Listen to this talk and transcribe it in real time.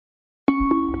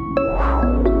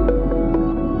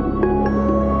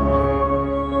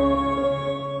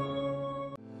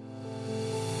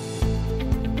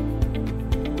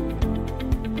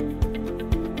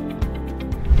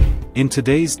In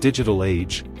today's digital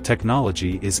age,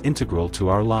 technology is integral to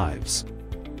our lives.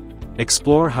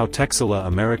 Explore how Texila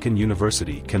American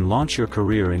University can launch your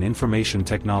career in information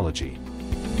technology.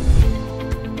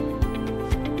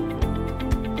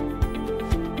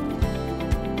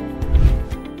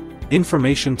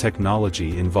 Information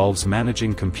technology involves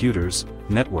managing computers,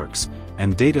 networks,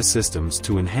 and data systems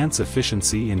to enhance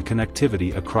efficiency and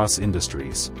connectivity across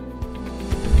industries.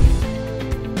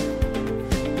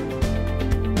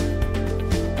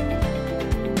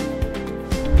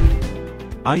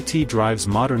 IT drives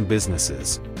modern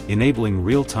businesses, enabling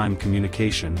real-time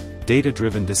communication,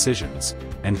 data-driven decisions,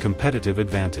 and competitive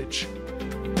advantage.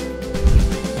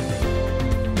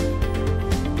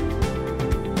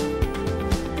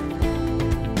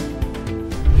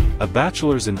 A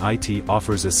bachelor's in IT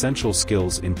offers essential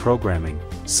skills in programming,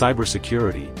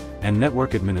 cybersecurity, and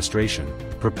network administration,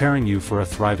 preparing you for a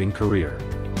thriving career.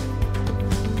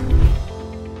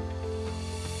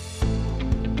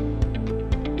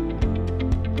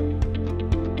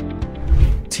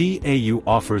 TAU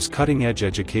offers cutting-edge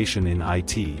education in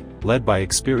IT, led by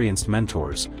experienced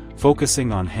mentors,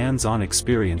 focusing on hands-on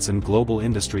experience and global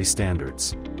industry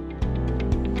standards.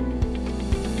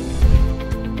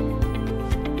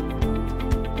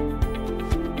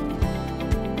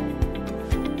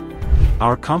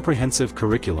 Our comprehensive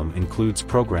curriculum includes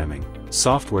programming,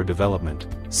 software development,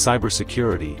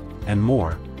 cybersecurity, and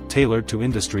more, tailored to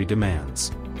industry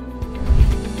demands.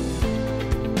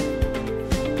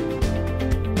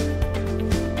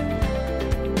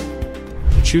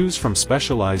 Choose from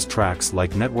specialized tracks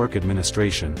like network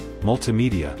administration,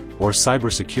 multimedia, or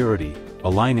cybersecurity,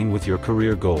 aligning with your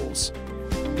career goals.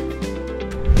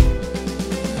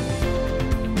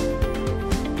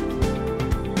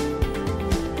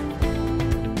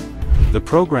 The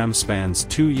program spans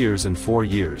 2 years and 4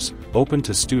 years, open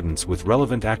to students with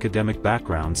relevant academic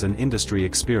backgrounds and industry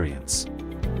experience.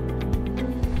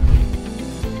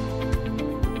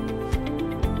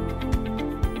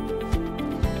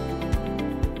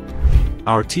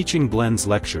 Our teaching blends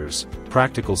lectures,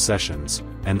 practical sessions,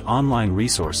 and online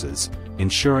resources,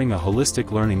 ensuring a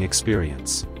holistic learning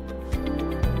experience.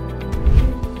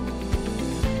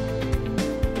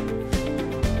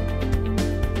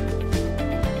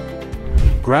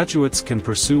 Graduates can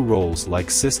pursue roles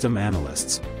like system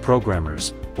analysts,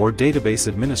 programmers, or database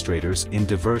administrators in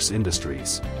diverse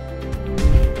industries.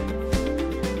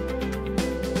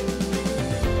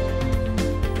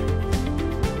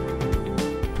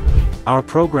 Our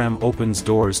program opens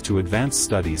doors to advanced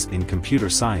studies in computer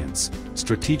science,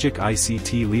 strategic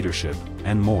ICT leadership,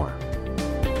 and more.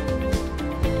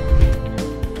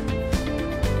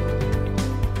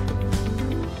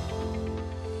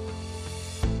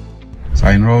 So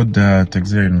I enrolled at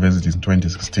Texila University in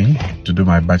 2016 to do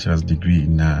my bachelor's degree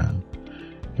in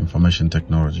information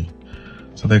technology.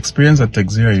 So the experience at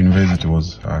Texila University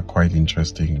was quite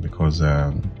interesting because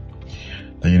the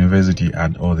university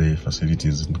had all the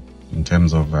facilities in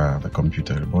terms of the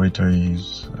computer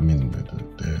laboratories. I mean,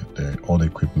 all the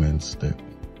equipments, the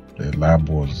lab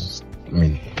was,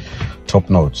 top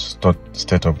notch,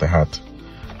 state of the art.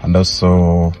 And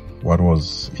also, what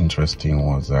was interesting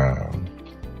was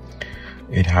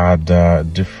it had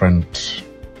different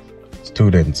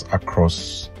students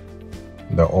across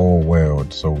the whole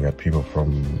world. So we had people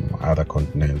from other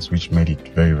continents, which made it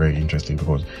very, very interesting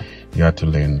because you had to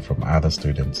learn from other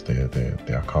students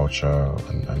their culture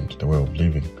and the way of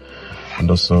living. And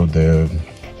also the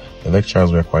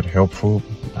lecturers were quite helpful,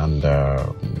 and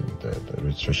the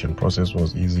registration process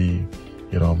was easy.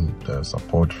 The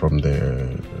support from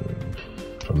the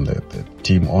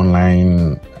team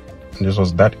online, this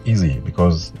was that easy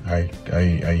because I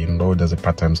enrolled as a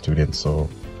part-time student, so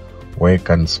work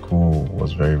and school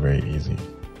was very, very easy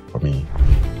for me.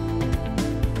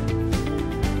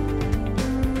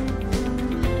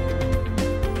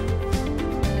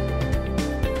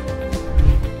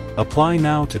 Apply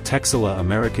now to Texila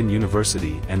American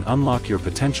University and unlock your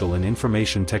potential in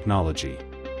information technology.